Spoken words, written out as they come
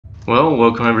Well,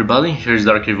 welcome everybody. Here's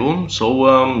Dark Evil.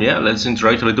 So, yeah, let's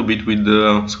interact a little bit with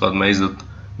the squad mates that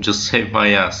just saved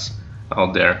my ass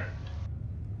out there.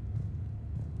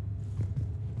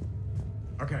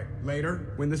 Okay,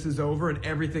 later, when this is over and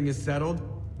everything is settled,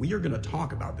 we are gonna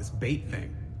talk about this bait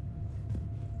thing.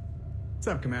 What's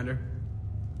up, Commander?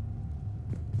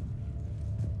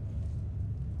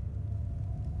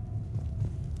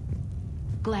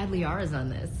 Glad Liara's on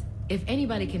this. If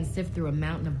anybody can sift through a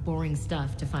mountain of boring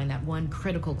stuff to find that one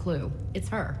critical clue, it's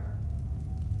her.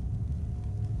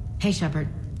 Hey, Shepard.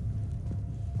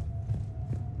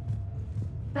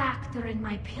 Back during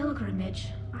my pilgrimage,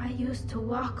 I used to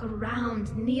walk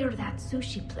around near that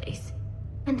sushi place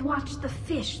and watch the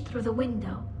fish through the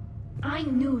window. I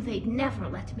knew they'd never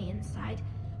let me inside,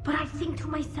 but I'd think to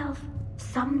myself,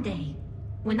 someday,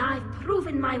 when I've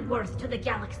proven my worth to the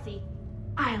galaxy,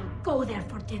 I'll go there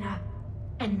for dinner.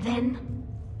 And then,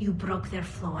 you broke their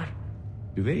floor.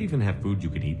 Do they even have food you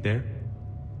can eat there?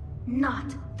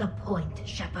 Not the point,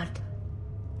 Shepard.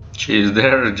 She's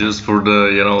there just for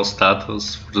the,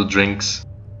 status, for the drinks.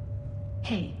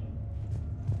 Hey.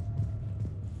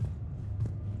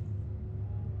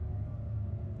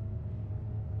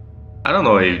 I don't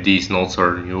know if these notes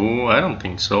are new, I don't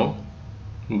think so.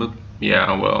 But,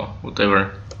 yeah, well,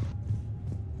 whatever.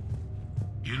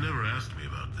 You never asked me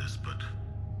about this, but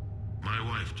my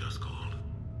wife just called.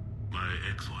 My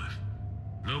ex-wife.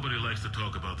 Nobody likes to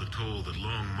talk about the toll that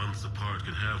long months apart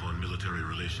can have on military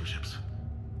relationships.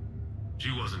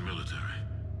 She wasn't military.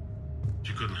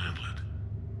 She couldn't handle it.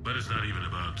 But it's not even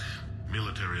about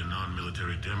military and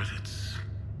non-military, damn it, it's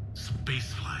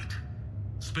spaceflight.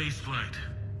 Spaceflight.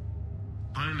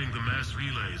 Finding the mass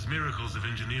relays, miracles of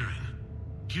engineering.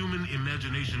 Human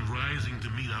imagination rising to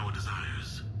meet our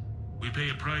desires. We pay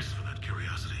a price for that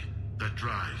curiosity, that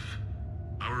drive.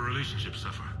 Our relationships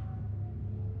suffer.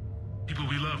 People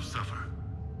we love suffer.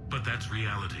 But that's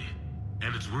reality,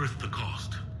 and it's worth the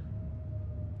cost.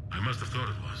 I must have thought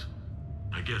it was.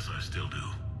 I guess I still do.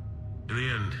 In the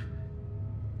end,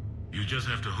 you just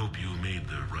have to hope you made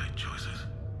the right choices.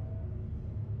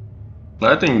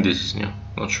 I think this is new.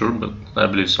 Not sure, but I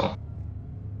believe so.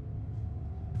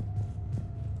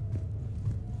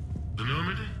 The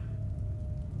Normandy?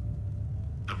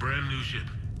 A brand new ship.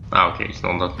 Ah, okay, it's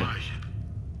not that new. My ship.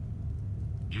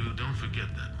 You don't forget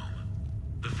that moment.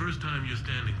 The first time you're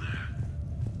standing there.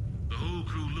 The whole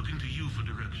crew looking to you for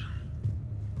direction.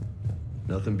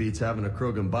 Nothing beats having a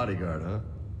Krogan bodyguard, huh?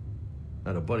 I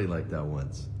had a buddy like that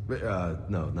once.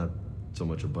 No, not so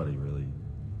much a buddy, really.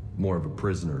 More of a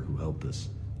prisoner who helped us.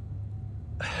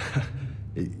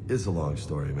 It's a long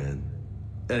story, man.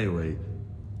 Anyway,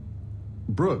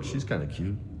 Brooke, she's kind of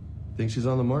cute. Think she's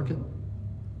on the market?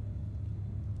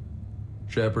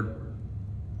 Shepard?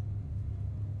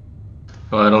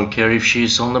 Well, I don't care if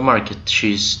she's on the market.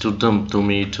 She's too dumb to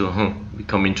me to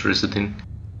become interested in.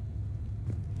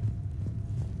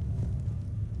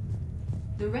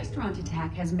 The restaurant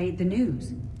attack has made the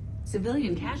news.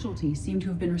 Civilian casualties seem to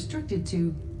have been restricted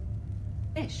to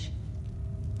fish.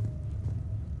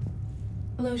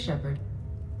 Hello, Shepard.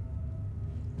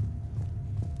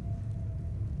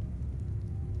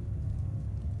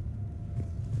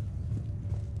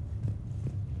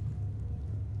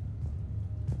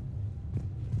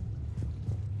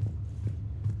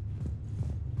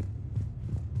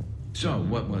 So,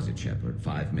 what was it, Shepard?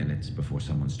 5 minutes before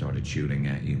someone started shooting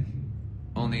at you?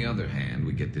 On the other hand,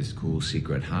 we get this cool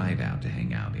secret hideout to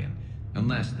hang out in,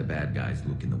 unless the bad guys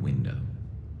look in the window.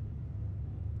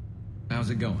 How's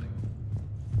it going?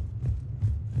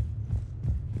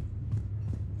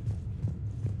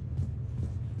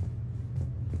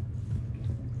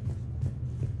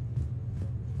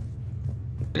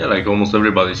 Yeah, like almost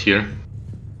everybody's here.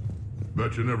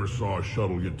 Bet you never saw a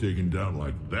shuttle get taken down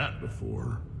like that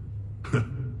before.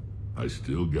 I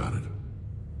still got it.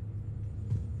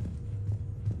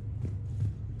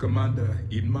 Commander,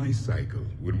 in my cycle,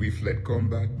 when we fled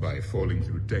combat by falling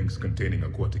through tanks containing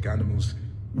aquatic animals,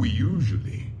 we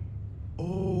usually...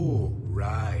 Oh,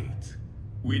 right.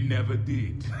 We never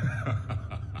did.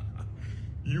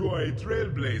 You are a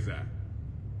trailblazer.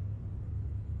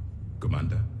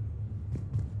 Commander?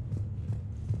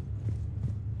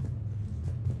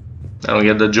 I don't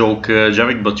get the joke,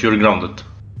 Javik, but you're grounded.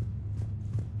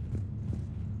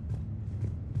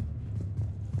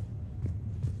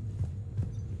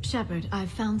 Shepard, I've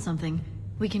found something.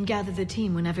 We can gather the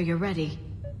team whenever you're ready.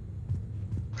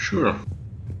 Sure.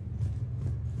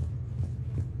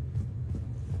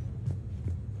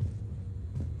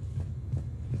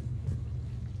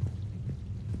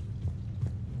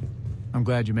 I'm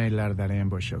glad you made it out of that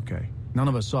ambush okay. None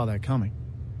of us saw that coming.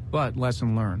 But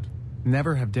lesson learned.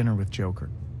 Never have dinner with Joker.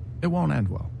 It won't end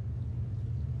well.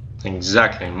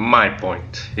 Exactly, my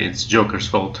point. It's Joker's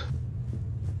fault.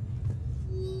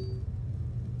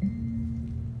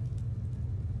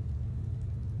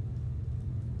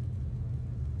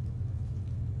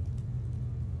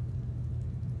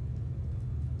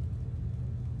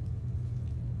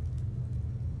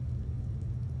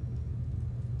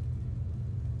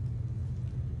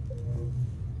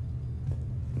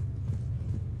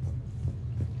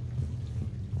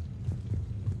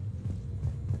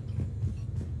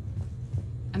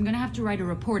 I'm gonna have to write a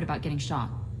report about getting shot.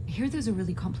 I hear those are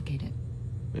really complicated.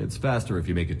 It's faster if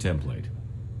you make a template.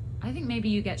 I think maybe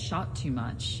you get shot too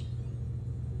much.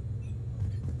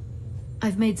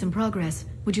 I've made some progress.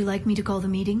 Would you like me to call the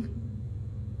meeting?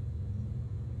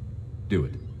 Do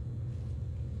it.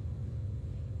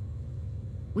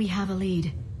 We have a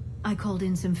lead. I called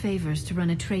in some favors to run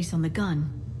a trace on the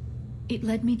gun. It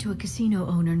led me to a casino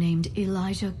owner named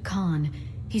Elijah Khan.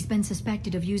 He's been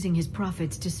suspected of using his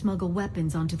profits to smuggle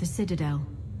weapons onto the Citadel.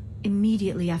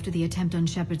 Immediately after the attempt on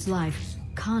Shepard's life,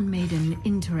 Khan made an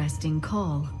interesting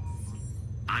call.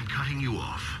 I'm cutting you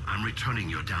off. I'm returning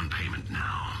your down payment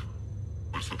now.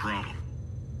 What's the problem?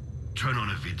 Turn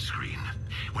on a vid screen.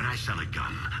 When I sell a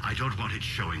gun, I don't want it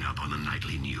showing up on the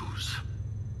nightly news.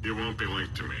 You won't be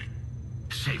linked to me.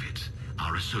 Save it.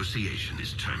 Our association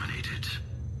is terminated.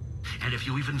 And if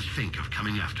you even think of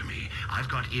coming after me, I've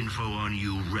got info on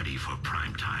you ready for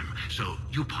prime time. So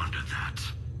you ponder that.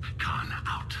 Khan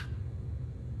out.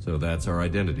 So that's our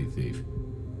identity thief.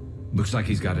 Looks like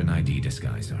he's got an ID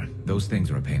disguiser. Those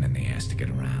things are a pain in the ass to get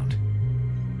around.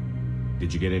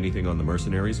 Did you get anything on the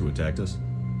mercenaries who attacked us?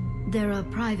 They're a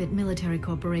private military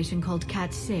corporation called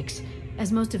Cat-6.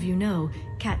 As most of you know,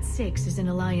 Cat-6 is an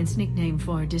Alliance nickname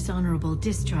for dishonorable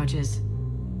discharges.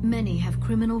 Many have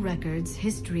criminal records,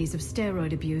 histories of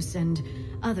steroid abuse, and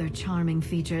other charming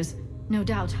features. No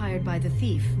doubt hired by the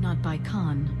thief, not by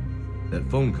Khan. That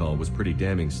phone call was pretty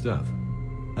damning stuff.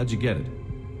 How'd you get it?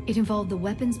 It involved the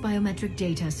weapons biometric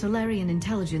data, Solarian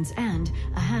intelligence, and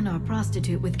a Hanar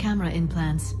prostitute with camera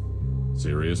implants.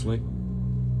 Seriously?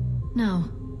 No,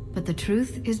 but the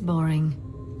truth is boring.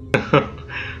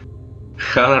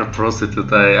 Hanar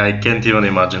prostitute, I can't even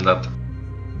imagine that.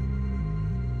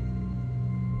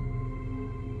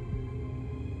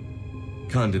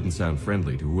 Khan didn't sound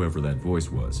friendly to whoever that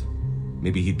voice was.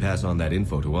 Maybe he'd pass on that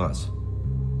info to us.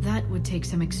 That would take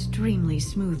some extremely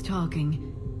smooth talking.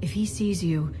 If he sees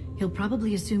you, he'll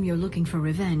probably assume you're looking for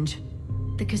revenge.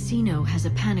 The casino has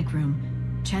a panic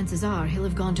room. Chances are he'll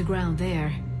have gone to ground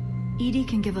there. EDI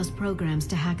can give us programs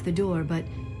to hack the door, but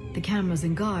the cameras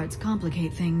and guards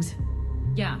complicate things.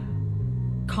 Yeah.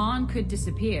 Khan could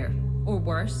disappear. Or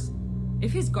worse,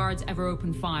 if his guards ever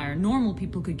open fire, normal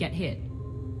people could get hit.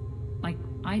 Like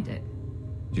I did.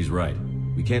 She's right.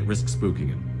 We can't risk spooking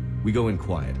him. We go in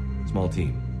quiet. Small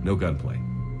team. No gunplay.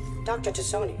 Dr.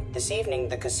 Tassoni, this evening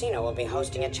the casino will be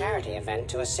hosting a charity event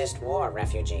to assist war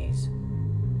refugees.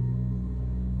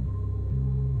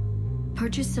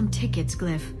 Purchase some tickets,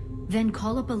 Glyph. Then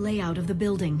call up a layout of the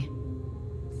building.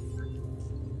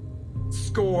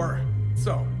 Score!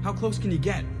 So, how close can you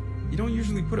get? You don't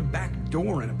usually put a back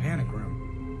door in a panic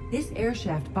room. This air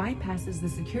shaft bypasses the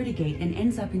security gate and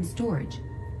ends up in storage.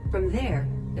 From there,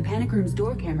 the panic room's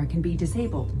door camera can be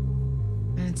disabled.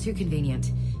 Too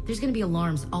convenient. There's gonna be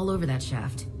alarms all over that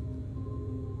shaft.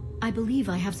 I believe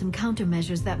I have some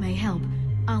countermeasures that may help.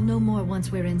 I'll know more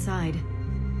once we're inside.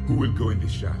 Who will go in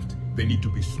this shaft? They need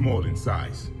to be small in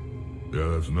size. Yeah,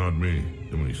 that's not me.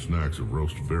 How many snacks of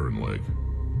roast Varen leg?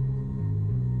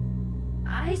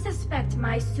 I suspect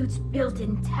my suit's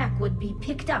built-in tech would be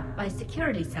picked up by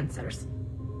security sensors.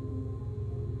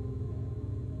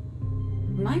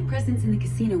 My presence in the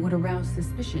casino would arouse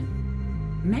suspicion.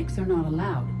 Mechs are not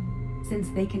allowed, since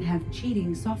they can have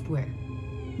cheating software.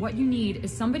 What you need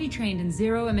is somebody trained in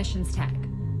zero emissions tech.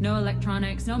 No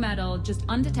electronics, no metal, just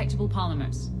undetectable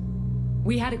polymers.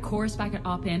 We had a course back at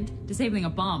Op Int, disabling a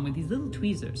bomb with these little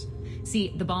tweezers.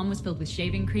 See, the bomb was filled with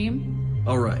shaving cream.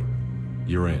 All right.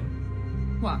 You're in.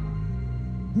 What?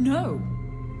 No.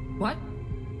 What?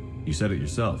 You said it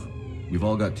yourself. We've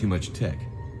all got too much tech.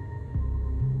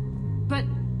 But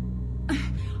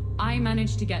I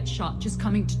managed to get shot just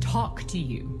coming to talk to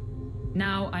you.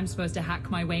 Now I'm supposed to hack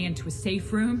my way into a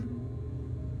safe room?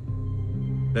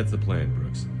 That's the plan,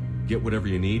 Brooks. Get whatever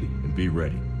you need and be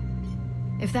ready.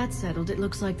 If that's settled, it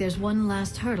looks like there's one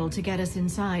last hurdle to get us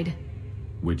inside.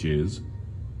 Which is?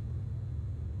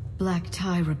 Black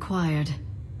tie required.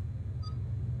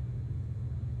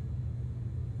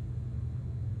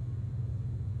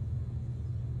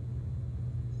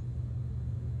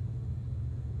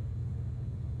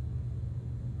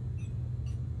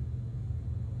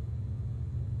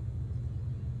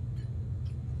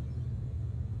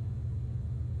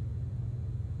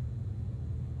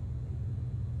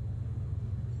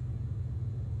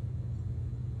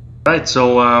 Right,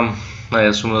 so I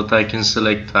assume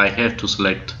that I have to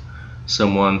select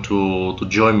someone to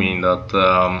join me in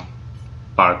that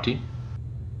party.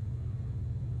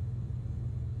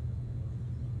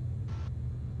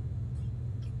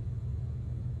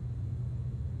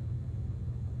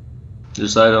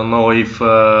 Just I don't know if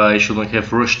I shouldn't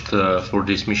have rushed for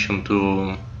this mission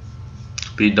to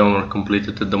be done or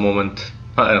completed at the moment.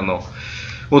 I don't know.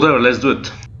 Whatever, let's do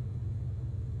it.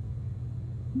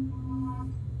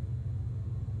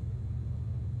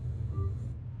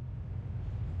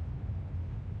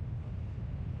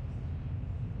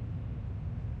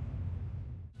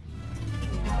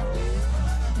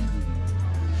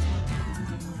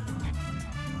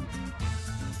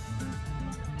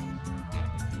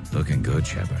 Looking good,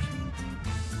 Shepard.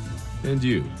 And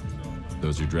you?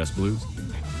 Those your dress blues?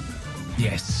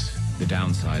 Yes, the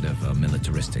downside of a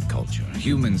militaristic culture.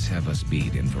 Humans have us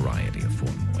beat in variety of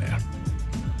form wear.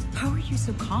 How are you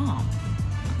so calm?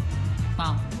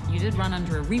 Well, you did run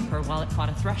under a Reaper while it fought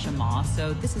a Thresher Maw,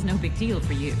 so this is no big deal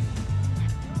for you.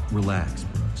 Relax,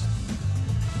 Brooks.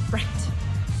 Right.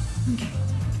 Okay.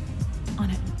 On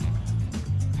it.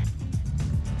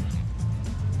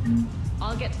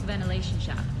 I'll get to the ventilation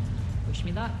shaft. Wish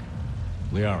me luck.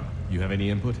 Liara, you have any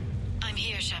input? I'm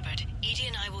here, Shepard. Edie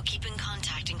and I will keep in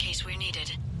contact in case we're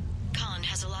needed. Khan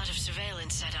has a lot of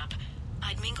surveillance set up.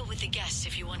 I'd mingle with the guests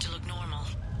if you want to look normal.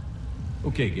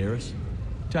 Okay, Garrus.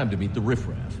 Time to meet the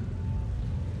riffraff.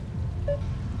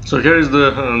 So here is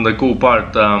the cool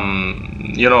part.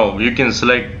 You know, you can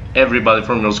select everybody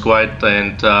from your squad,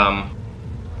 and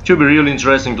it should be really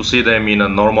interesting to see them in a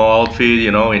normal outfit,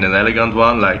 you know, in an elegant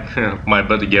one, like my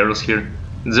buddy Garrus here.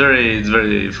 It's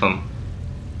very fun.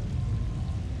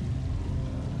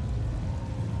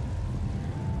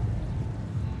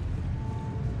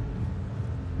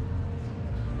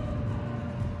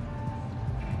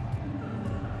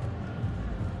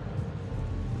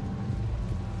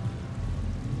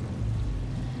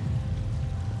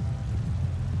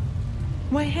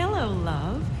 Why, hello,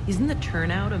 love. Isn't the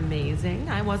turnout amazing?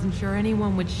 I wasn't sure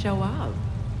anyone would show up.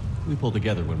 We pull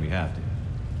together when we have to.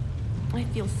 I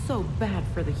feel so bad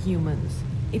for the humans.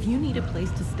 If you need a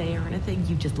place to stay or anything,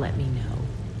 you just let me know.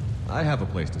 I have a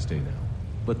place to stay now,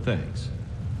 but thanks.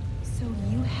 So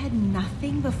you had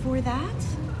nothing before that?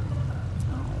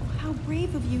 Oh, how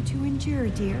brave of you to endure,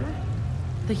 dear.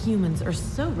 The humans are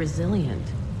so resilient.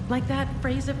 Like that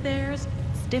phrase of theirs,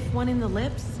 stiff one in the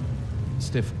lips?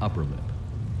 Stiff upper lip.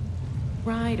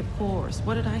 Right, of course.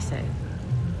 What did I say?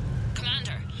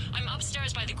 Commander, I'm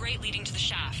upstairs by the grate leading to the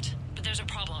shaft, but there's a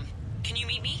problem. Can you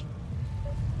meet me?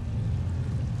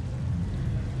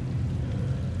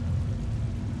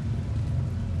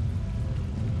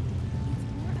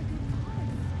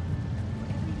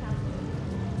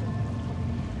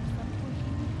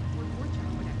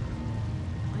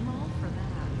 I'm all for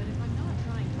that, but if I'm not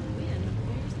trying to win,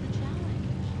 where's the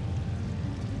challenge?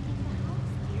 The house,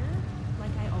 dear.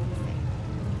 Like I always say,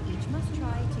 each must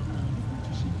try to eat as much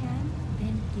as she can,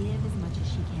 then give as much as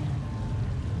she can.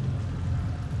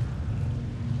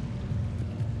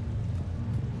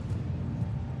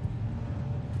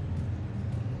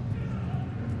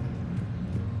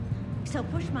 So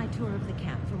push my tour of the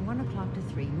camp from 1 o'clock to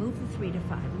 3, move the 3 to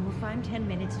 5, and we'll find 10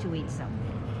 minutes to eat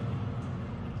something.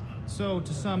 So,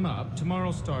 to sum up,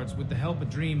 tomorrow starts with the Help a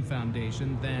Dream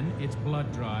Foundation, then it's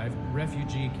blood drive,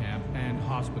 refugee camp, and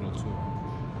hospital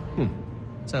tour.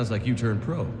 Sounds like you turned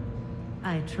pro.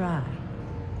 I try.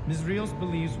 Ms. Rios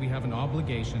believes we have an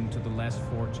obligation to the less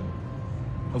fortunate.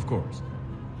 Of course.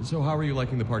 So how are you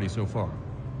liking the party so far?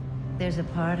 There's a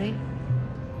party?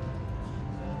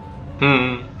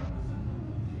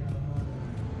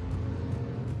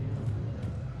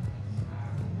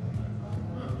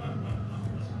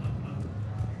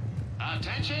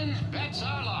 Attention, bets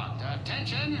are locked.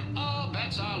 Attention, all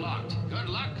bets are locked. Good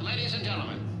luck, ladies and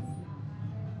gentlemen.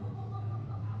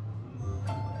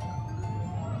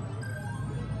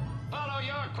 Follow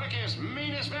your quickest,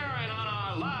 meanest Baron on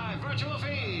our live virtual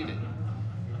feed.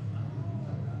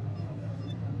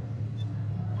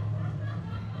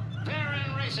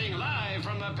 Baron Racing live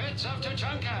from the pits of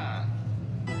Tuchanka.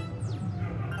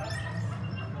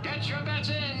 Get your bets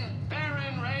in,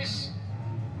 Baron Race.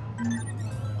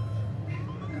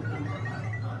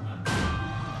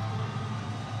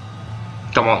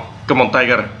 Come on,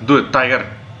 Tiger. Do it, Tiger.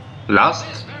 Last?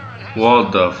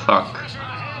 What the fuck?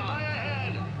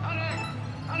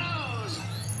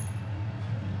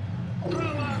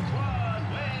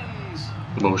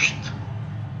 Bullshit.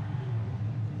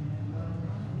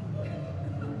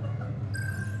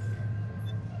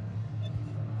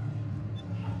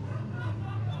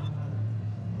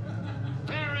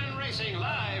 Baron Racing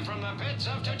live from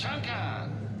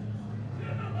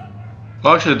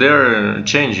Actually, they're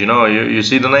changed, you know. You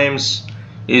see the names?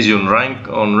 Easy on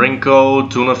Rinko,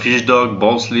 Tuna Fish Dog,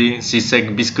 Bosley,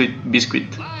 Sisek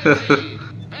Biscuit.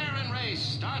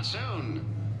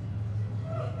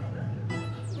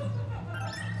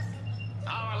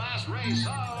 Our last race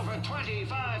saw over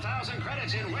 25,000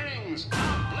 credits in winnings.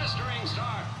 Blistering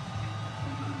start.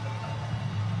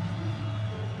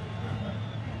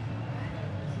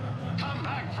 Come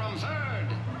back from third.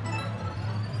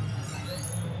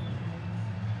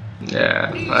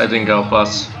 Yeah, I think I'll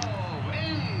pass.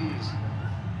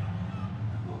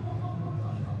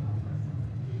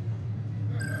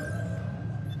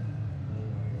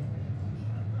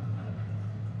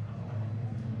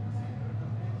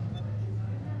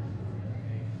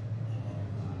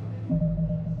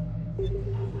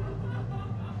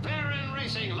 Baron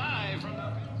Racing live from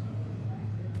the...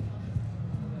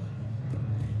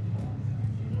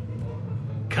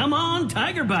 Come on,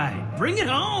 Tiger Bite, bring it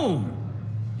home.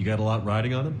 You got a lot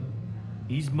riding on him?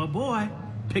 He's my boy.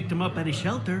 Picked him up at a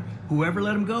shelter. Whoever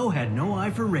let him go had no eye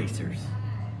for racers.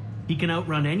 He can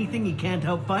outrun anything he can't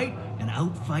outfight, and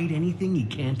outfight anything he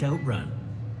can't outrun.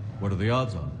 What are the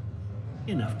odds on?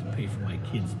 Enough to pay for my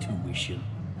kids' tuition.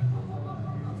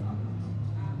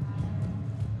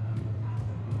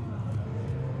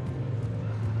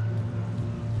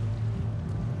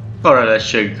 Alright, let's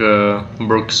check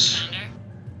Brooks.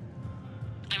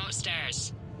 I'm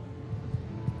upstairs.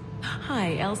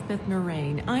 Hi, Elspeth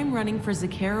Moraine. I'm running for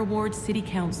Zakara Ward City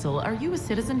Council. Are you a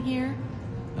citizen here?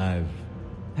 I've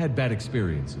had bad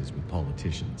experiences with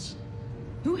politicians.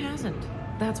 Who hasn't?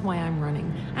 That's why I'm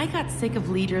running. I got sick of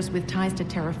leaders with ties to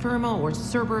Terra Firma or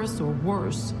Cerberus or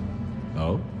worse.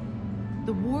 Oh?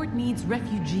 The ward needs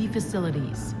refugee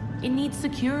facilities. It needs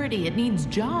security, it needs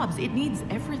jobs, it needs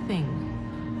everything.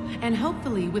 And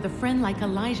hopefully, with a friend like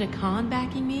Elijah Khan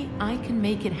backing me, I can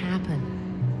make it happen.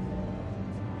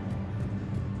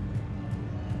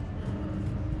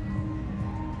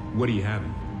 What are you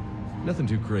having? Nothing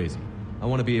too crazy. I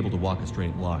want to be able to walk a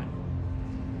straight line.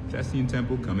 Thessian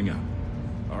Temple coming up.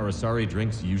 Are Asari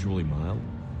drinks usually mild?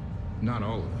 Not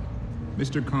all of them.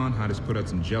 Mr. Khan had us put out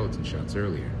some gelatin shots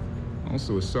earlier.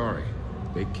 Also Asari.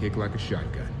 They kick like a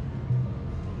shotgun.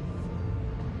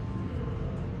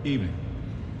 Evening.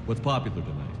 What's popular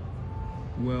tonight?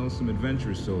 Well, some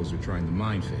adventurous souls are trying the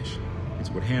mind fish. It's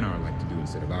what Hanar like to do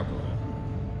instead of alcohol.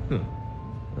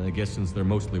 I guess since they're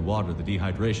mostly water, the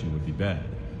dehydration would be bad.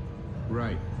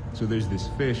 Right. So there's this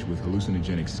fish with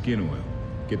hallucinogenic skin oil.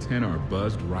 Gets Hanar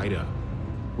buzzed right up.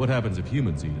 What happens if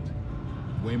humans eat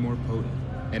it? Way more potent.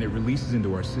 And it releases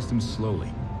into our system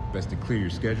slowly. Best to clear your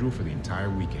schedule for the entire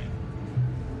weekend.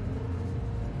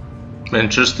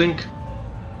 Interesting.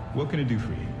 What can it do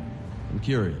for you? I'm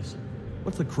curious.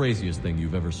 What's the craziest thing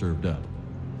you've ever served up?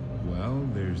 Well,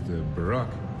 there's the Barak.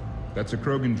 That's a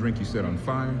Krogan drink you set on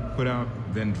fire, put out,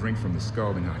 then drink from the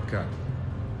scalding hot cup.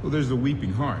 Well, there's the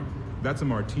Weeping Heart. That's a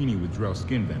martini with Drell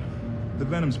skin venom. The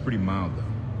venom's pretty mild,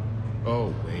 though.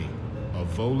 Oh, wait. A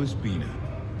Volus Bina.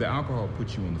 The alcohol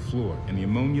puts you on the floor, and the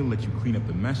ammonia lets you clean up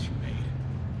the mess you made.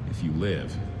 If you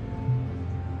live.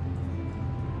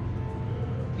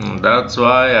 That's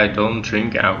why I don't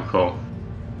drink alcohol.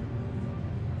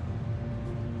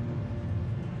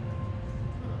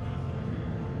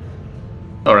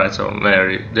 Alright, so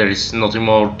there is nothing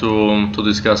more to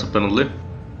discuss apparently.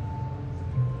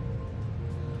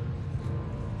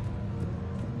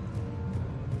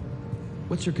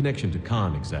 What's your connection to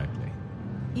Khan exactly?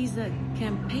 He's a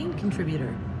campaign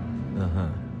contributor. Uh-huh.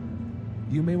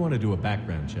 You may want to do a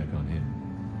background check on him.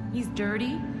 He's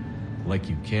dirty? Like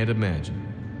you can't imagine.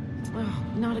 Oh,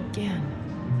 not again.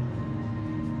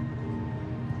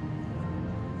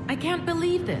 I can't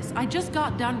believe this. I just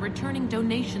got done returning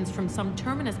donations from some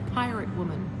terminus pirate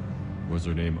woman. Was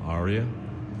her name Arya?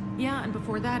 Yeah, and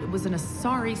before that it was an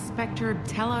Asari Spectre,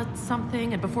 Tella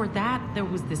something, and before that there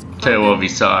was this...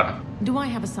 Visar. Do I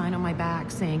have a sign on my back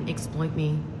saying exploit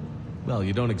me? Well,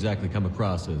 you don't exactly come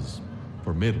across as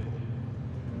formidable.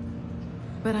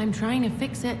 But I'm trying to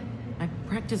fix it. I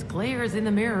practice glares in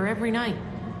the mirror every night.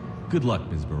 Good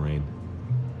luck, Ms. Moraine.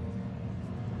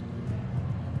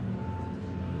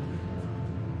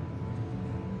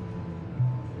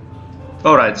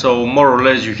 Alright, so more or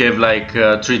less you have like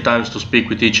 3 times to speak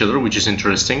with each other, which is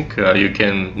interesting. You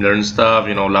can learn stuff,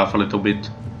 you know, laugh a little bit.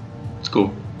 It's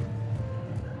cool.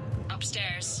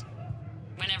 Upstairs.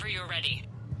 Whenever you're ready.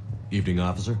 Evening,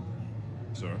 officer.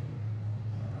 Sir?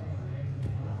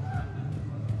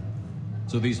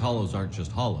 So these hollows aren't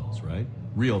just hollows, right?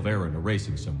 Real Varen are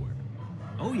racing somewhere.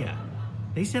 Oh yeah.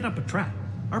 They set up a trap.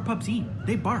 Our pups eat.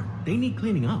 They bark. They need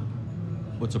cleaning up.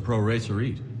 What's a pro racer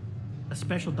eat? A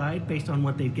special diet based on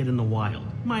what they'd get in the wild,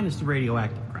 minus the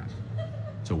radioactive crap.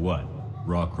 So what?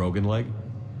 Raw Krogan leg?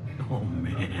 Oh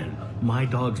man, my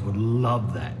dogs would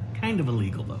love that. Kind of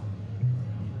illegal though.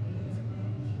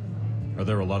 Are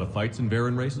there a lot of fights in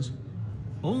Baron races?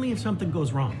 Only if something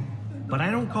goes wrong. But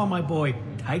I don't call my boy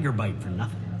Tiger Bite for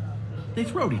nothing. They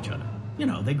throat each other. You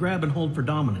know, they grab and hold for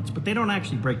dominance, but they don't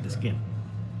actually break the skin.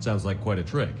 Sounds like quite a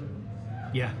trick.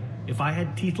 Yeah, if I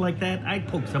had teeth like that, I'd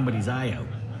poke somebody's eye out.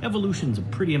 Evolution's a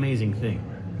pretty amazing thing.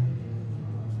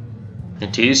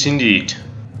 It is indeed.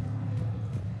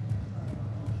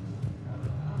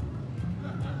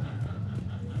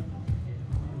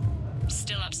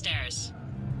 Still upstairs.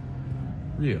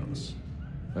 Rios.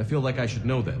 I feel like I should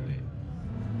know that name.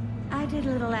 I did a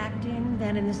little acting.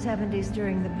 Then in the 70s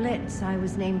during the Blitz, I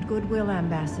was named Goodwill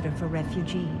Ambassador for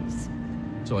Refugees.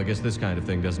 So I guess this kind of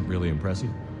thing doesn't really impress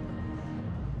you?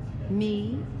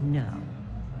 Me? No.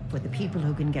 But the people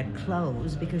who can get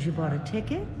clothes because you bought a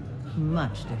ticket?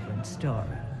 Much different story.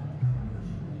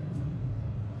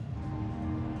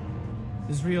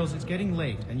 Israels, it's getting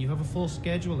late, and you have a full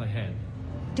schedule ahead.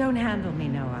 Don't handle me,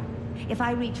 Noah. If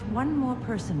I reach one more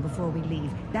person before we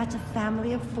leave, that's a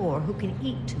family of 4 who can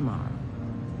eat tomorrow.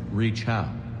 Reach how?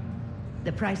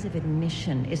 The price of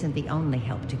admission isn't the only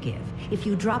help to give. If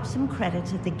you drop some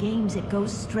credits at the games, it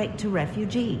goes straight to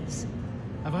refugees.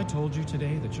 Have I told you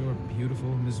today that you're beautiful,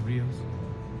 Ms. Rios?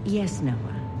 Yes,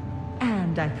 Noah.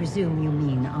 And I presume you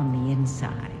mean on the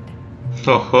inside.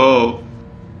 Ho ho!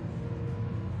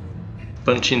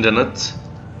 Punch in the nuts.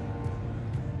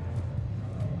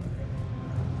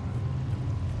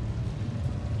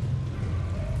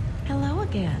 Hello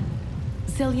again.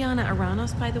 Ziliana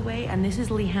Aranos, by the way, and this is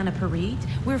Lihanna Parit.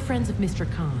 We're friends of Mr.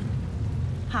 Khan.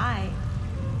 Hi.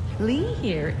 Lee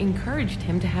here encouraged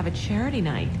him to have a charity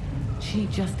night. She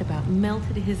just about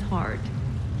melted his heart.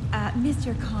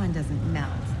 Mr. Khan doesn't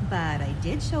melt, but I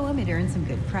did show him it earned some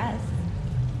good press.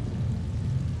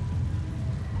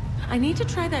 I need to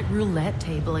try that roulette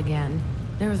table again.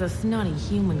 There's a snotty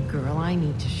human girl I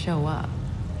need to show up.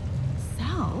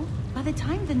 So, by the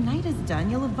time the night is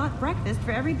done, you'll have bought breakfast for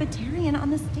every Batarian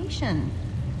on the station.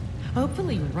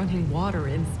 Hopefully running water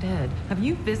instead. Have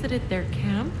you visited their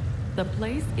camp? The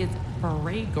place is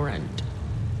fragrant.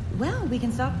 Well, we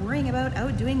can stop worrying about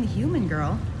outdoing the human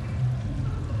girl.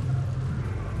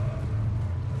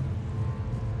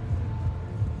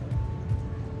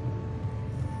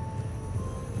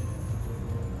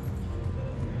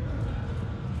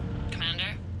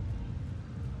 Commander?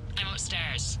 I'm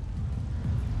upstairs.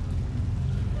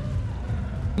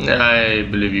 I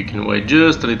believe you can wait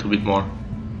just a little bit more.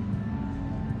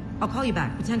 I'll call you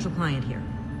back. Potential client here.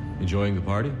 Enjoying the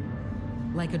party?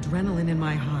 Like adrenaline in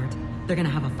my heart. They're gonna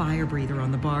have a fire breather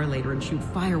on the bar later and shoot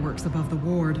fireworks above the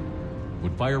ward.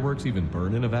 Would fireworks even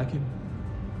burn in a vacuum?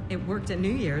 It worked at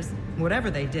New Year's.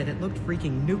 Whatever they did, it looked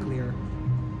freaking nuclear.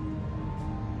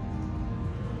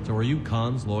 So are you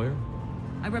Khan's lawyer?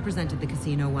 I represented the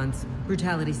casino once.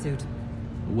 Brutality suit.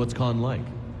 What's Khan like?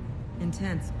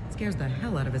 Intense. Scares the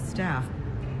hell out of his staff.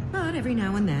 But every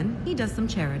now and then, he does some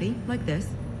charity, like this.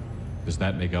 Does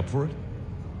that make up for it?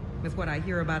 If what I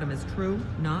hear about him is true,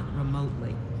 not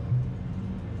remotely.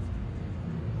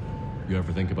 You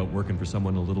ever think about working for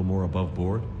someone a little more above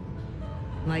board?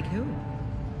 Like who?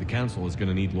 The council is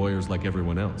gonna need lawyers like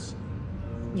everyone else.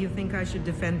 You think I should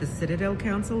defend the Citadel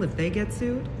Council if they get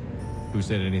sued? Who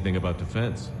said anything about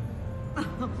defense?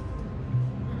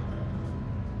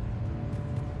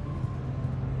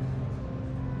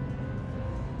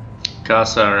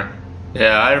 Kassar.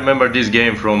 Yeah, I remember this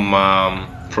game from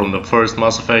the first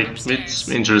Mass Effect. It's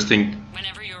interesting.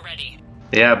 Whenever you're ready.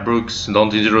 Yeah, Brooks,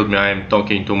 don't interrupt me. I'm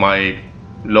talking to my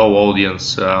low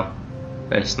audience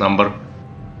next number.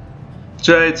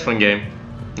 So it's a fun game.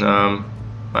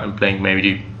 I'm playing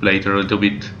maybe later a little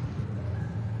bit.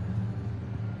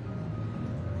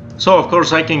 So of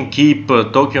course I can keep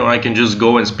talking, or I can just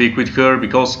go and speak with her,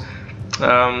 because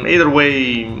either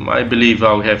way I believe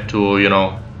I'll have to, you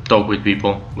know, talk with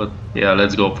people. But yeah,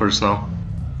 let's go first now.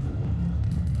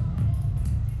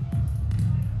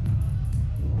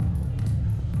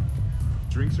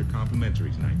 Drinks are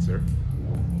complimentary tonight, sir.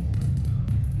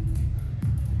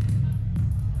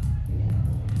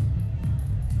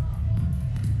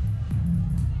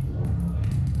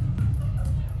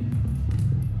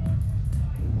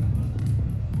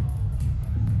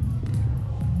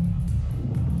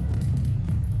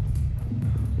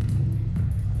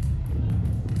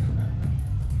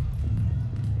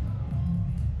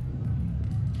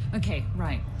 Okay,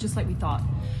 right. Just like we thought.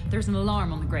 There's an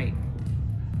alarm on the grate.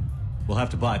 We'll have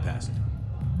to bypass it.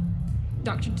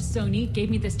 Dr. Tassoni gave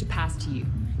me this to pass to you.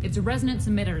 It's a resonance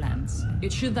emitter lens.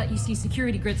 It should let you see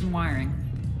security grids and wiring.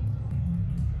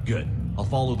 Good. I'll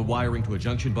follow the wiring to a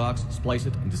junction box, splice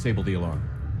it, and disable the alarm.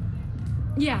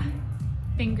 Yeah.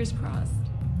 Fingers crossed.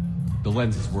 The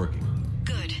lens is working.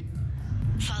 Good.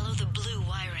 Follow the blue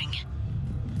wiring.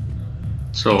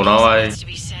 So now I... To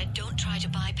be said, don't try to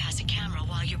bypass a camera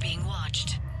while you're being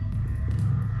watched.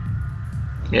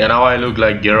 Yeah, now I look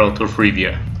like Geralt of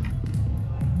Rivia.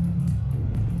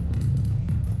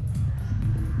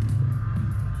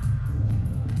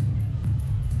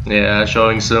 Yeah,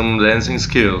 showing some dancing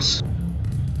skills.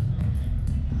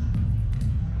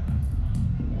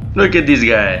 Look at this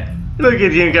guy. Look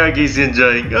at him how he's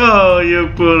enjoying. Oh, you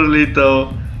poor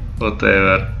little...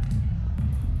 whatever.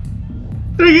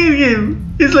 Look at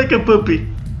him. He's like a puppy.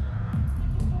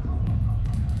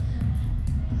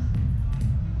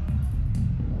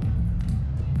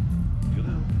 You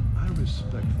know, I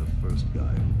respect the first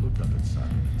guy who looked up at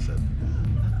Simon and said,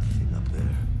 that thing up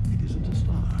there, it isn't a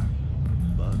star.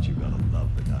 But you gotta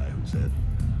love the guy who said,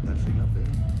 that thing up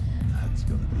there, that's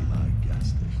gonna be my gas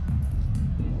station.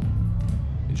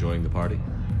 Enjoying the party?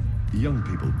 Young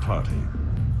people party.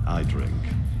 I drink.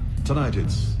 Tonight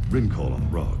it's ring call on the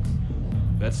rocks.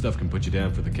 That stuff can put you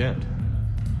down for the count.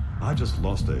 I just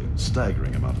lost a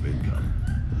staggering amount of income.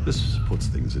 This puts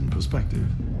things in perspective.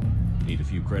 Need a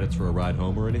few credits for a ride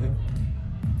home or anything?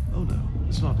 Oh no,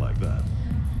 it's not like that.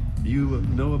 You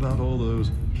know about all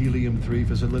those helium-3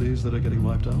 facilities that are getting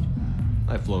wiped out?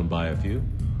 I've flown by a few.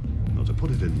 Well, to put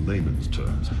it in layman's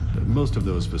terms, most of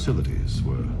those facilities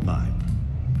were mine.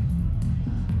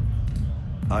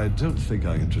 I don't think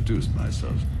I introduced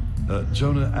myself.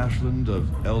 Jonah Ashland of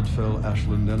Eldfell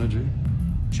Ashland Energy?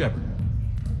 Shepard.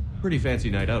 Pretty fancy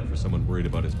night out for someone worried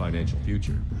about his financial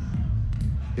future.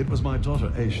 It was my daughter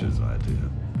Aisha's idea.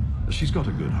 She's got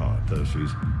a good heart, though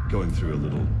she's going through a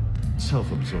little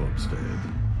self-absorbed stage.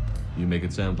 You make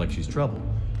it sound like she's trouble.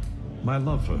 My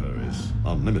love for her is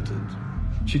unlimited.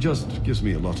 She just gives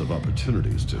me a lot of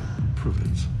opportunities to prove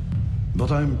it.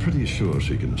 But I'm pretty sure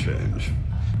she can change.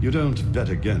 You don't bet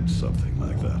against something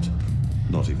like that.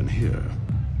 Not even here.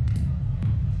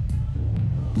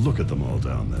 Look at them all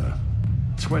down there.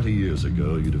 20 years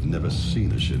ago, you'd have never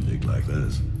seen a shindig like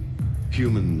this.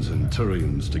 Humans and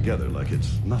Turians together like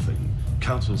it's nothing.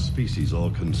 Council species all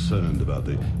concerned about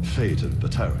the fate of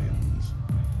Batarians.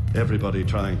 Everybody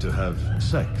trying to have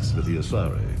sex with the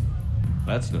Asari.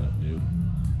 That's not new.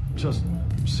 Just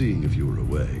seeing if you were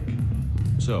awake.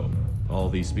 So, all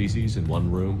these species in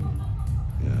one room?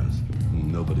 Yes.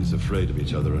 Nobody's afraid of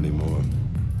each other anymore.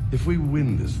 If we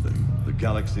win this thing, the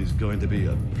galaxy's going to be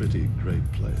a pretty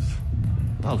great place.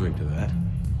 I'll drink to that.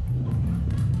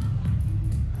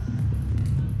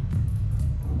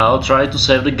 I'll try to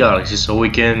save the galaxy so we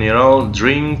can, you know,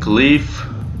 drink, live,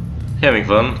 having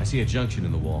fun. I see a junction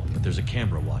in the wall, but there's a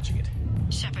camera watching it.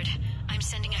 Shepard, I'm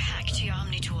sending a hack to your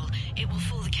Omni tool. It will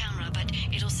fool the camera, but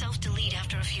it'll self-delete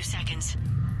after a few seconds.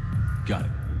 Got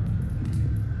it.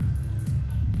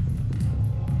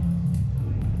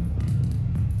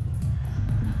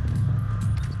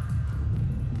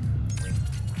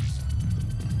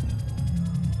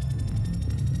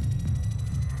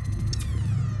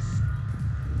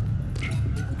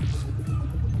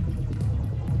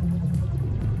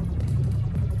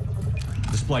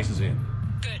 splice is in.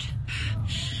 Good.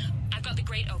 I've got the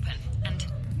grate open, and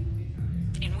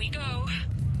in we go.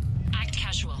 Act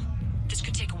casual. This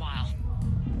could take a while.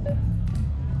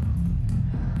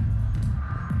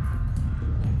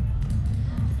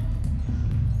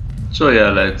 So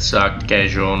yeah, let's act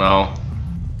casual now.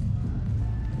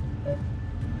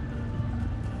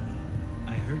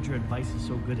 I heard your advice is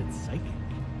so good at psychic.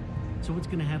 So what's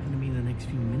gonna happen to me in the next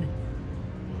few minutes?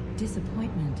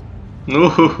 Disappointment.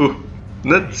 No,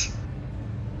 nuts.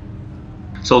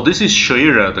 So this is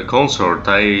Shaira, the consort.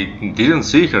 I didn't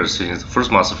see her since the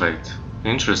first Mass Effect.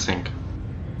 Interesting.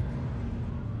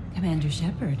 Commander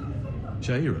Shepard.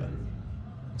 Shaira.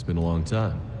 It's been a long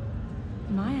time.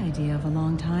 My idea of a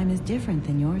long time is different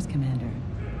than yours, Commander.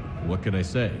 What can I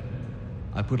say?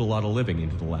 I put a lot of living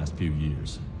into the last few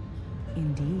years.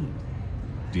 Indeed.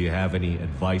 Do you have any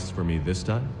advice for me this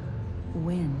time?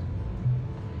 When?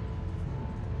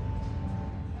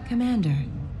 Commander,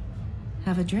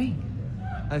 have a drink.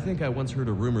 I think I once heard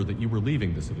a rumor that you were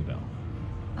leaving the Citadel.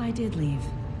 I did leave.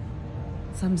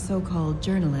 Some so-called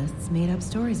journalists made up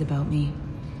stories about me.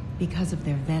 Because of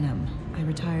their venom, I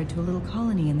retired to a little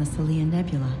colony in the Celian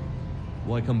Nebula.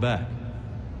 Why come back?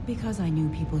 Because I knew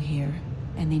people here,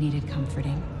 and they needed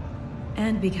comforting.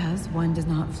 And because one does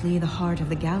not flee the heart of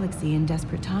the galaxy in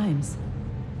desperate times.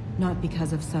 Not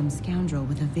because of some scoundrel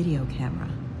with a video camera.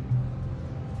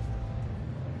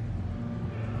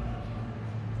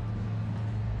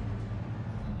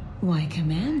 Why,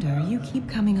 Commander, you keep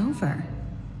coming over.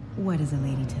 What is a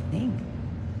lady to think?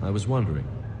 I was wondering,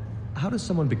 how does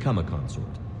someone become a consort?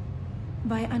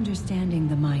 By understanding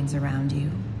the minds around you.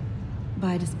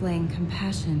 By displaying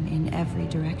compassion in every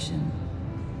direction.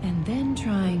 And then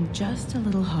trying just a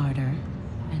little harder,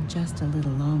 and just a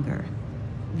little longer,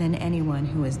 than anyone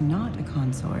who is not a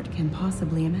consort can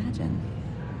possibly imagine.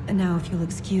 Now, if you'll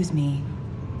excuse me,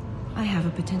 I have a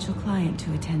potential client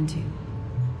to attend to.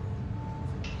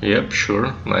 Yep,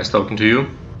 sure. Nice talking to you.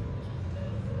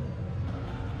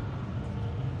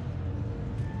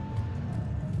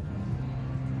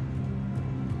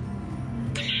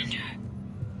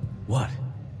 What?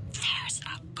 There's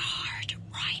a guard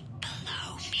right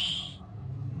below me.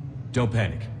 Don't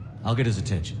panic. I'll get his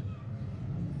attention.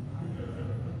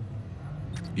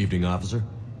 Evening, officer.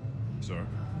 Sir?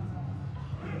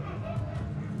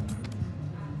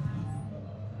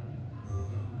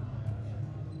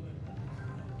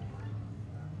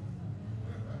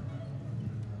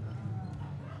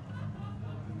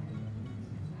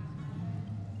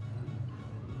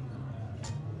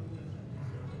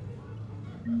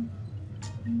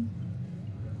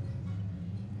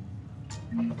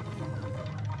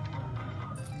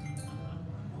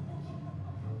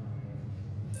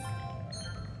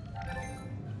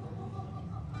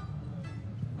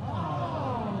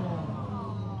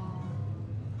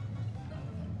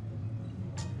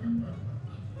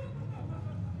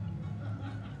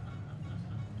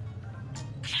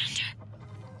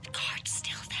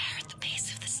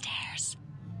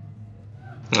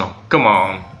 Oh, come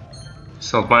on.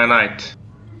 It's not my night.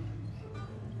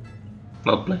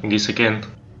 Not playing this again.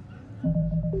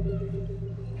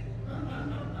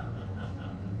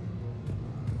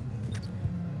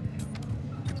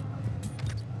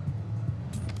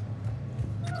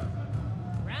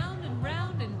 Round and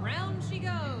round and round she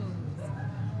goes.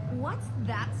 What's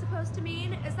that supposed to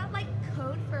mean? Is that like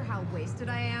code for how wasted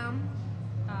I am?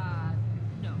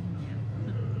 No.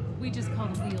 We just call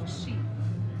the wheel sheep.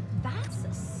 That's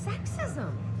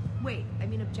sexism. Wait, I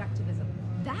mean objectivism.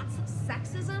 That's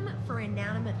sexism for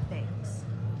inanimate things.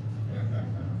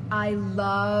 I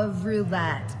love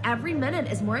roulette. Every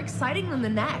minute is more exciting than the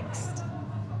next.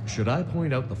 Should I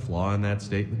point out the flaw in that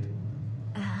statement?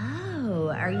 Oh,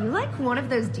 are you like one of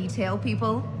those detail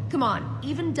people? Come on,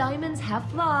 even diamonds have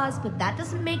flaws, but that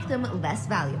doesn't make them less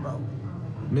valuable.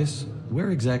 Miss, where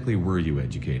exactly were you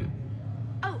educated?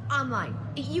 Oh, online.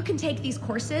 You can take these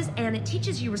courses and it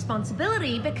teaches you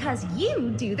responsibility because you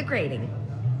do the grading.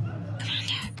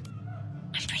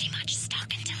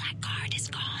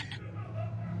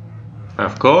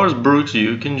 Of course, Brooks,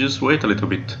 you can just wait a little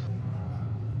bit.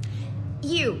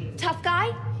 You, tough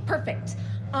guy? Perfect.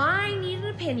 I need an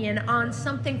opinion on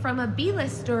something from a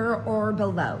B-lister or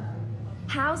below.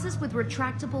 Houses with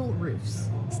retractable roofs.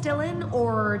 Still in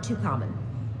or too common?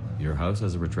 Your house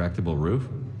has a retractable roof?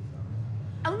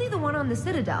 Only the one on the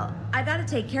Citadel. I gotta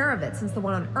take care of it since the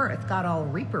one on Earth got all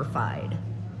Reaper-fied.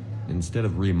 Instead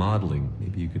of remodeling,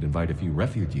 maybe you could invite a few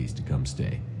refugees to come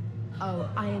stay. Oh,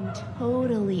 I am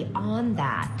totally on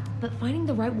that. But finding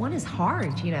the right one is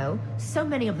hard, you know? So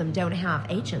many of them don't have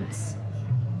agents.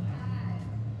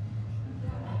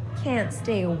 Can't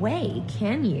stay away,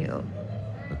 can you?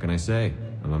 What can I say?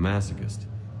 I'm a masochist.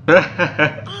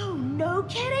 Oh, no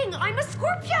kidding! I'm a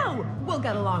Scorpio! We'll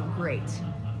get along great.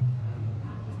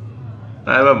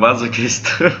 I'm a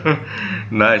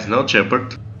masochist. Nice, no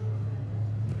Shepard.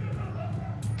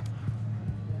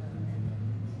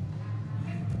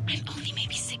 I'm only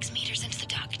maybe 6 meters into the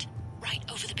duct, right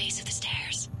over the base of the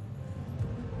stairs.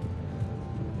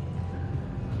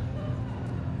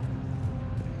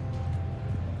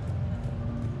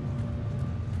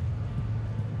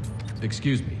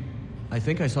 Excuse me. I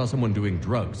think I saw someone doing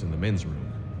drugs in the men's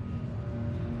room.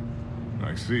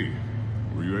 I see.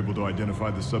 Were you able to identify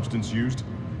the substance used?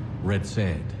 Red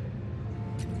sand.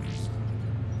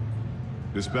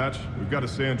 Dispatch, we've got a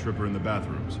sand tripper in the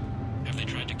bathrooms. Have they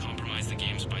tried to compromise the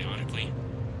games bionically?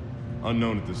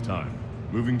 Unknown at this time.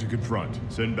 Moving to confront.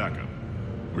 Send backup.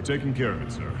 We're taking care of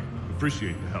it, sir.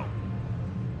 Appreciate the help.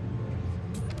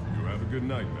 You have a good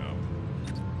night now.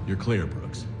 You're clear,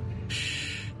 Brooks.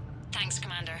 Thanks,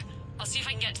 Commander. I'll see if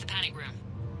I can get to the panic room.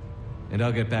 And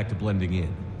I'll get back to blending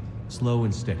in. Slow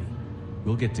and steady.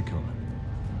 We'll get to Kona.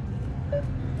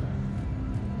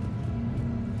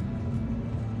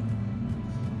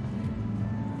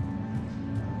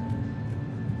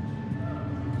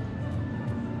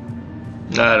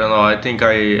 I don't know, I think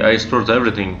I explored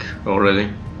everything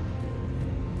already.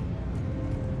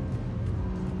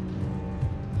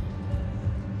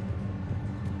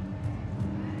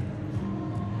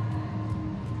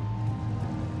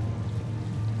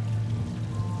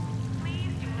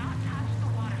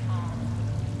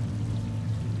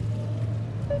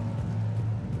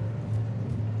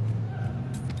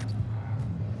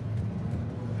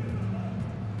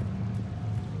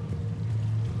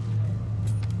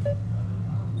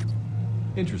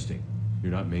 Interesting.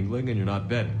 You're not mingling and you're not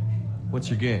betting. What's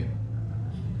your game?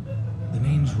 The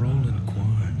name's Roland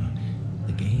Quarn.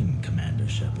 The game, Commander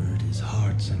Shepard, is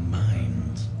hearts and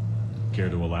minds. Care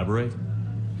to elaborate?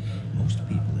 Most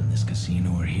people in this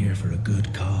casino are here for a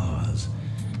good cause.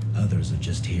 Others are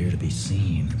just here to be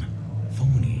seen.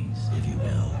 Phonies, if you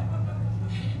will.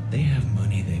 They have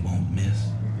money they won't miss.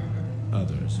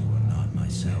 Others who are not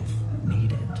myself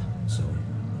need it. So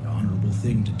the honorable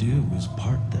thing to do is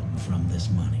part them from this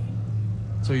money.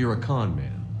 So you're a con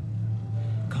man?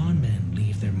 Con men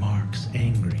leave their marks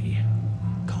angry.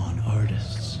 Con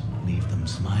artists leave them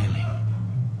smiling.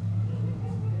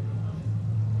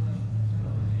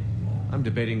 I'm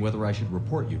debating whether I should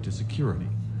report you to security.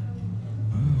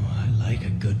 Oh, I like a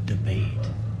good debate.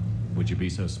 Would you be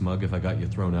so smug if I got you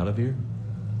thrown out of here?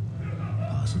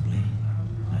 Possibly.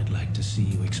 I'd like to see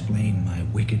you explain my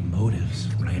wicked motives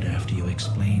right after you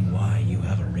explain why you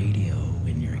have a radio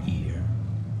in your ear.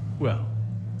 Well,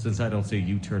 since I don't see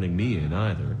you turning me in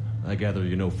either, I gather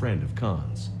you're no friend of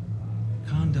Khan's.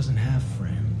 Khan doesn't have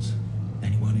friends.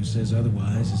 Anyone who says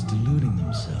otherwise is deluding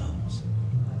themselves.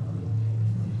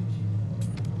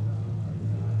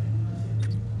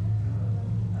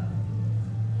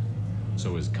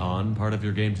 So is Khan part of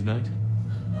your game tonight?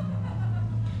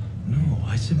 No,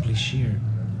 I simply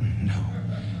No.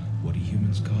 What do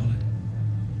humans call it?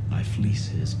 I fleece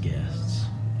his guests.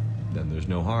 Then there's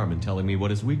no harm in telling me what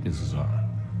his weaknesses are.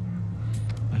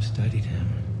 I've studied him.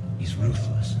 He's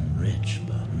ruthless and rich,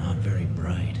 but not very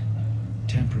bright.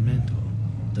 Temperamental.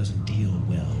 Doesn't deal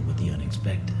well with the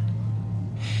unexpected.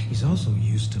 He's also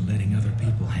used to letting other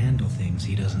people handle things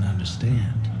he doesn't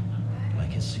understand, like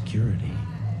his security.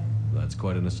 That's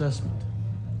quite an assessment.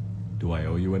 Do I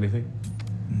owe you anything?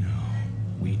 No.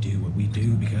 We do what we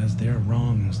do because there are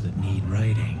wrongs that need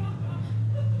righting.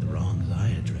 The wrongs I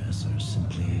address are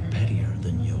simply pettier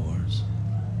than yours.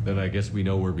 Then I guess we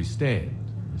know where we stand,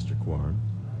 Mr. Quarn.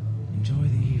 Enjoy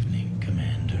the evening,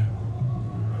 Commander.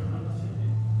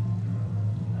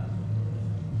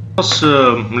 It was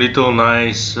a little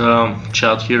nice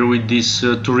chat here with this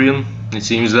Turian. It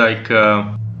seems like...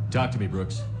 Talk to me,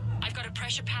 Brooks. I've got a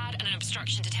pressure pad and an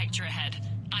obstruction detector ahead.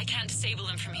 I can't disable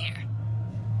them from here.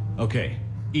 Okay.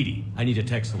 Edie, I need a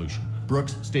tech solution.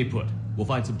 Brooks, stay put. We'll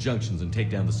find some junctions and take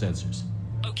down the sensors.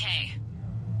 Okay.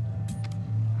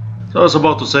 So I was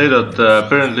about to say that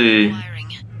apparently...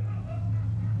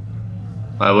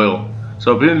 I will.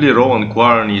 So apparently Roland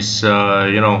Quarn is, he's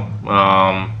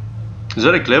a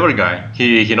very clever guy.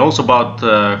 He knows about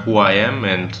who I am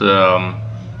and,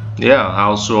 yeah,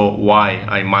 also why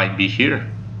I might be here.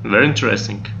 Very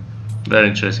interesting. Very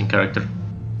interesting character.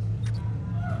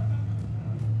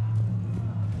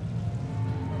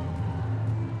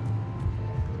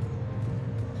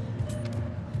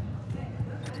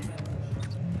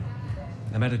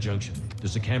 I'm at a junction.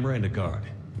 There's a camera and a guard.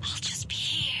 I'll just be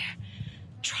here.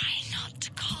 Try not to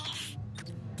cough.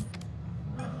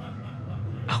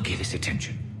 I'll get his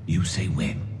attention. You say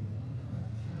when.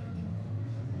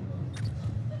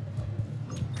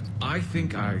 I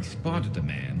think I spotted a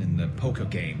man in the poker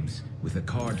games with a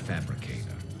card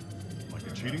fabricator. Like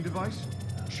a cheating device?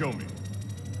 Show me.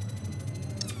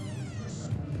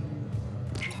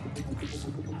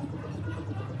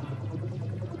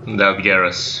 That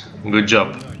Garrus. Good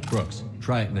job. Brooks,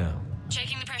 try it now.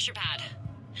 Checking the pressure pad.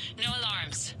 No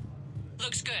alarms.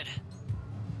 Looks good.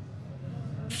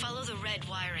 Follow the red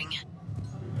wiring.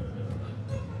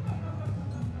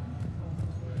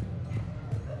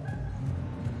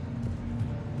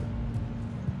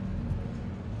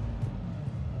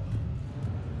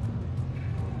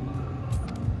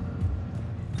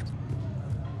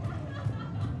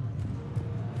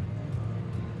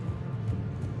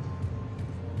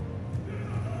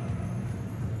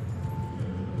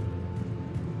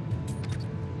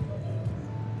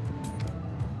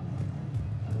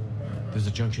 There's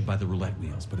a junction by the roulette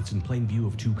wheels, but it's in plain view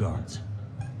of two guards.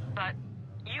 But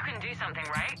you can do something,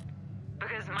 right?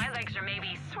 Because my legs are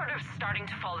maybe sort of starting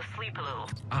to fall asleep a little.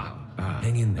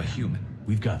 Hang in there. A human.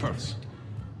 We've got Perfect.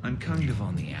 I'm kind of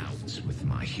on the outs with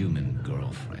my human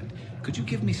girlfriend. Could you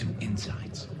give me some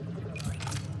insights?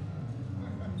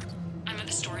 I'm at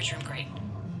the storage room, great.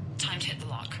 Time to hit the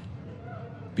lock.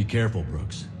 Be careful,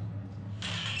 Brooks.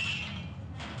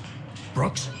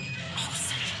 Brooks?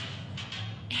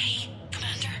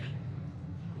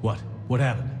 What? What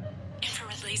happened?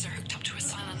 Infrared laser hooked up to a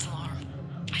silent alarm.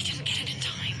 I didn't get it in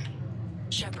time.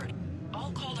 Shepard,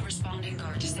 I'll call the responding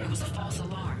guard to say it was a false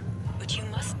alarm, but you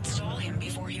must stall him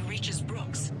before he reaches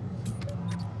Brooks.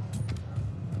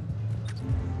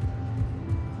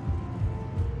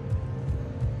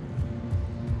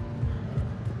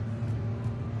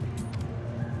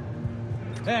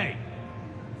 Hey!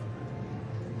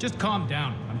 Just calm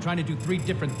down. I'm trying to do 3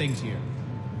 different things here.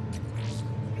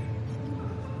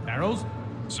 Barrows?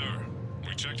 Sir,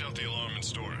 we checked out the alarm in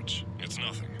storage. It's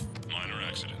nothing. Minor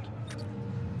accident.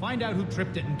 Find out who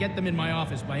tripped it and get them in my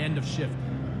office by end of shift.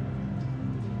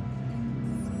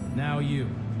 Now you.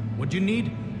 What'd you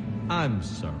need? I'm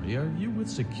sorry, are you with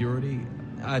security?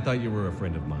 I thought you were a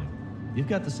friend of mine. You've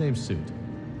got the same suit.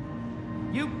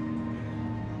 You.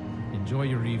 Enjoy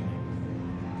your evening.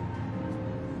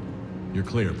 You're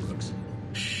clear, Brooks.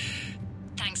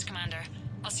 Thanks, Commander.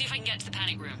 I'll see if I can get to the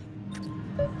panic room.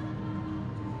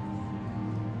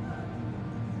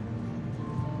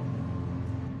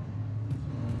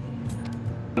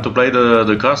 To play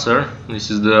the caster, this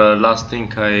is the last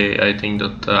thing I think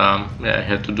that yeah, I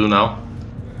have to do now.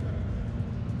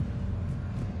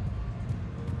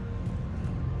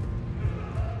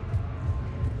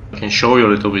 I can show you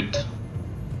a little bit.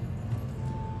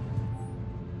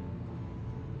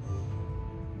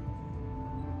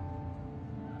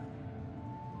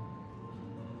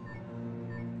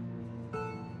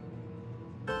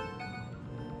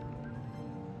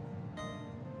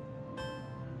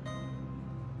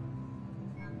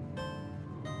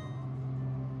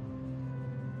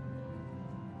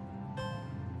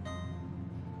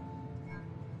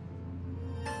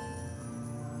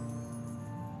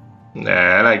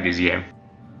 I like this game.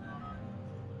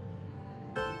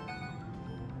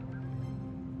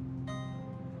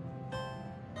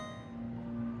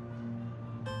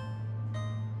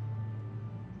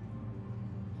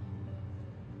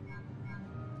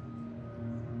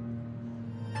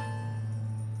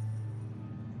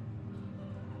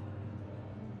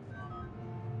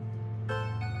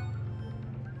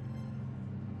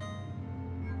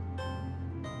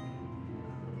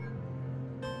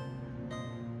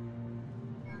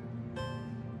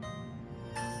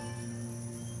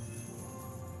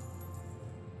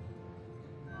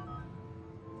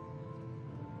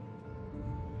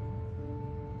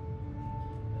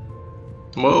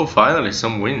 Well, finally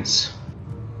some wins.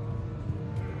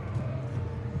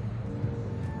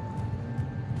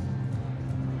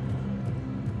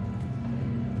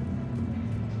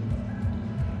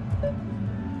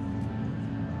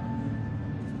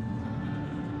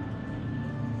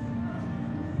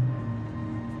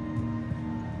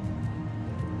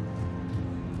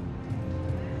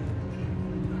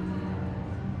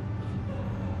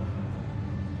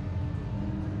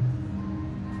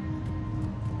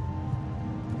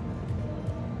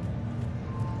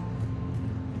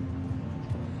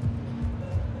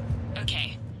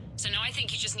 Okay, so now I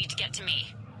think you just need to get to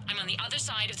me. I'm on the other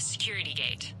side of the security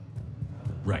gate.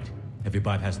 Right. Have you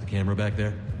bypassed the camera back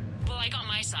there? Well, I got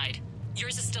my side.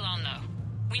 Yours is still on, though.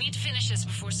 We need to finish this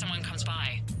before someone comes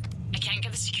by. I can't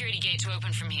get the security gate to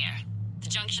open from here. The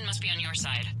junction must be on your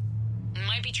side. It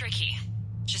might be tricky,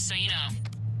 just so you know.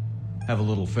 Have a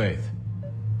little faith.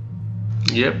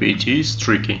 Yep, it is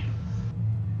tricky.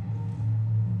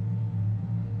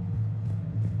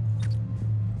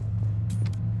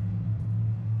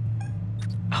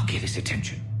 I'll get his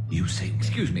attention. You say.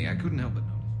 Excuse me, I couldn't help but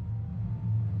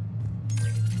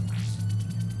notice.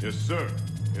 Yes, sir.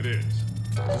 It is.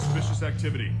 Suspicious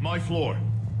activity. My floor.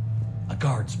 A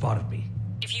guard spotted me.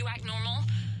 If you act normal,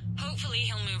 hopefully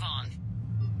he'll move on.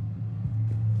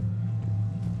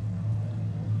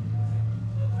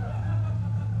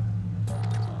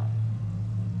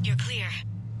 You're clear.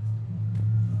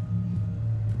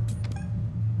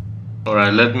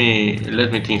 Alright, let me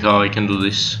think how I can do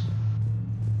this.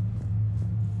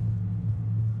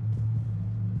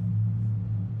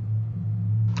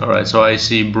 Alright, so I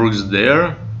see Brooks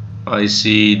there, I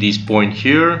see this point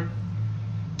here,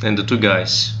 and the 2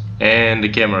 guys, and the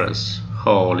cameras.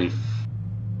 Holy f...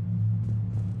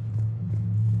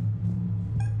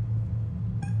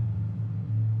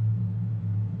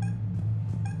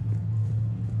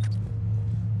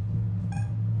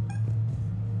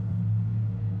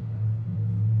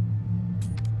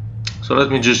 So let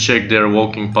me just check their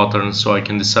walking patterns so I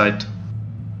can decide.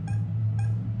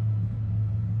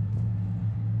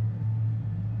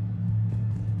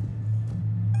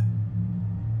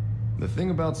 The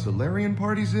thing about Solarian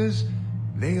parties is,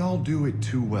 they all do it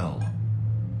too well.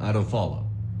 I don't follow.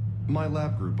 My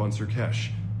lab group on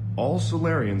Sirkesh, all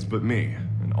Solarians but me,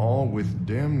 and all with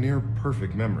damn near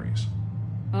perfect memories.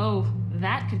 Oh,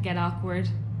 that could get awkward.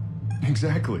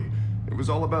 Exactly. It was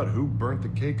all about who burnt the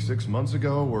cake 6 months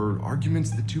ago, or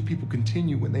arguments that 2 people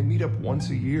continue when they meet up once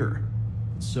a year.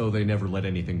 So they never let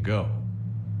anything go?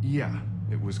 Yeah,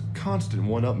 it was constant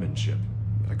one-upmanship.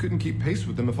 I couldn't keep pace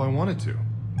with them if I wanted to.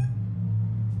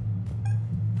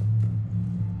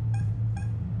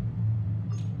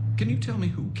 Can you tell me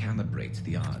who calibrates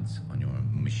the odds on your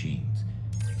machines?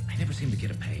 I never seem to get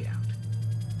a payout.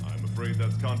 I'm afraid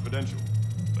that's confidential,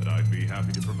 but I'd be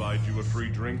happy to provide you a free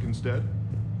drink instead.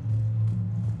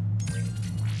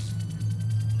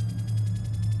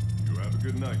 You have a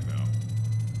good night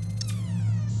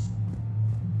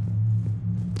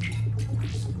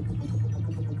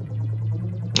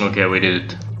now. Okay, we did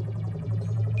it.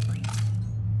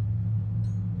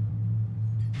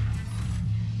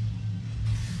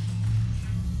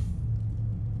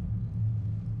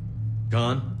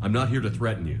 Khan, I'm not here to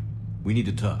threaten you. We need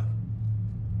to talk.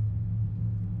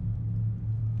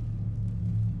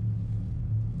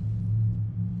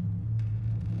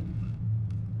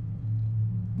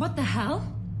 What the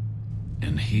hell?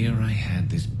 And here I had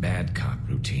this bad cop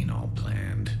routine all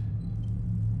planned.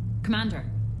 Commander,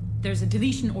 there's a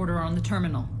deletion order on the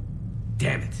terminal.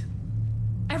 Damn it.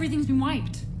 Everything's been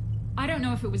wiped. I don't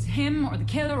know if it was him or the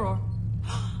killer or...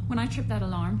 When I tripped that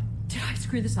alarm, did I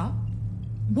screw this up?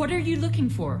 What are you looking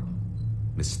for?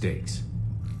 Mistakes.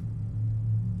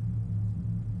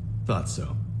 Thought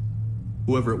so.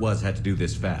 Whoever it was had to do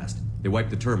this fast. They wiped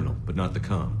the terminal, but not the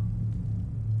comm.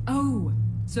 Oh,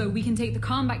 so we can take the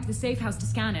comm back to the safe house to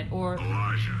scan it, or...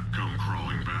 Elijah, come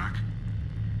crawling back.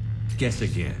 Guess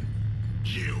again.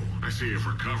 You. I see you've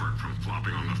recovered from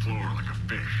flopping on the floor like a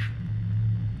fish.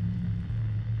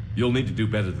 You'll need to do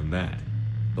better than that.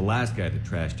 The last guy that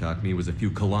trash-talked me was a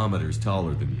few kilometers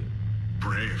taller than you.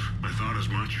 Brave. I thought as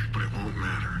much, but it won't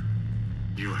matter.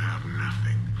 You have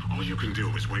nothing. All you can do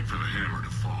is wait for the hammer to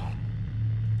fall.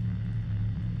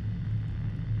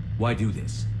 Why do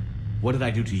this? What did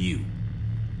I do to you?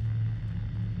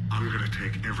 I'm gonna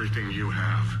take everything you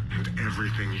have and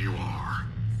everything you are.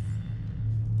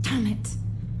 Damn it.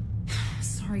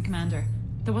 Sorry, Commander.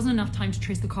 There wasn't enough time to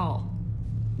trace the call.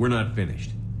 We're not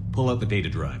finished. Pull out the data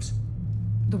drives.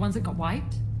 The ones that got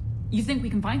wiped? You think we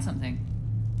can find something?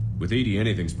 With EDI,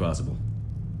 anything's possible.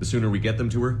 The sooner we get them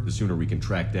to her, the sooner we can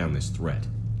track down this threat.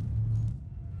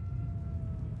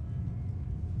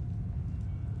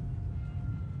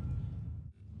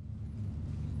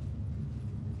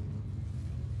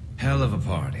 Hell of a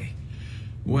party.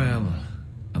 Well,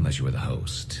 unless you were the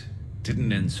host.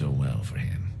 Didn't end so well for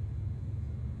him.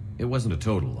 It wasn't a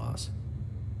total loss.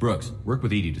 Brooks, work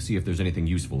with EDI to see if there's anything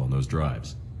useful on those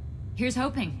drives. Here's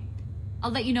hoping.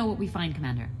 I'll let you know what we find,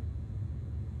 Commander.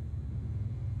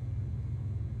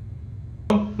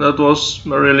 That was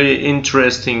a really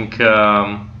interesting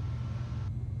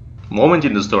moment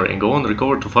in the story. Go on,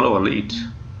 recover to follow our lead.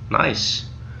 Nice.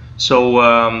 So,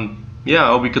 yeah,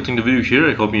 I'll be cutting the video here.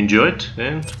 I hope you enjoyed,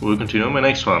 and we'll continue on my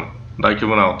next one. Like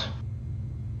everyone out.